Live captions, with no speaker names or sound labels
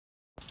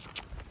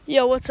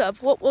Yo, what's up?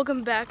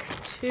 Welcome back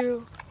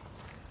to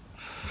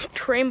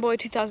Trainboy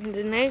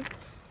 2008.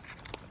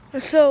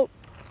 So,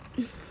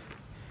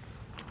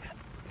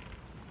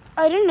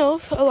 I don't know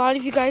if a lot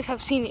of you guys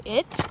have seen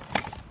it,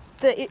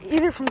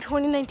 either from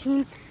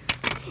 2019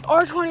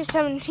 or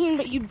 2017,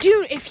 but you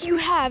do. If you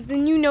have,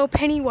 then you know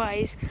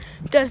Pennywise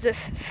does this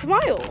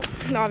smile,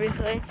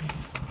 obviously.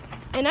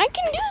 And I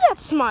can do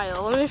that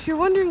smile. And if you're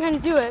wondering how to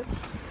do it,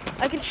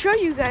 I can show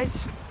you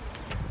guys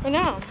right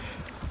now.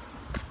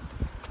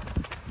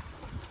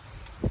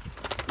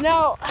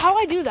 Now, how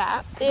I do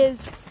that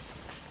is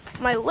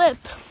my lip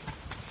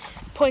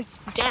points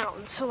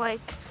down. So, like,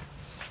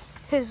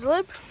 his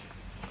lip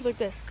is like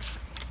this.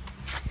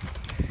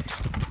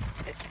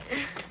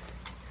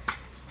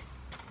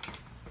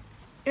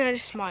 And I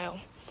just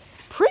smile.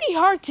 Pretty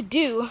hard to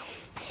do.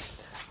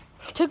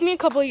 It took me a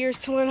couple of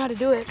years to learn how to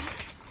do it.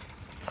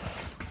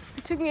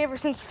 It took me ever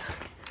since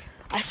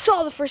I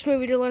saw the first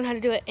movie to learn how to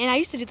do it. And I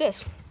used to do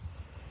this.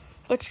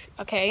 Which,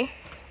 okay.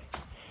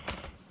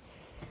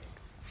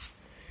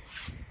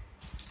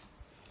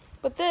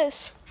 But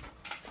this,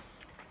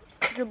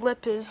 your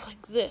lip is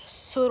like this,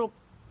 so it'll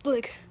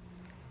like,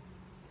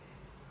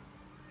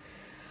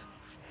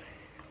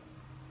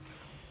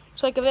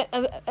 so like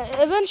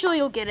eventually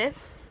you'll get it,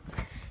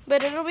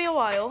 but it'll be a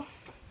while.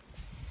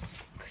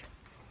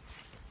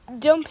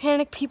 Don't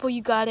panic, people,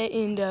 you got it,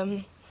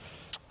 and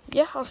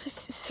yeah, I'll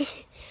see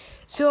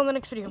you on the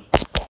next video.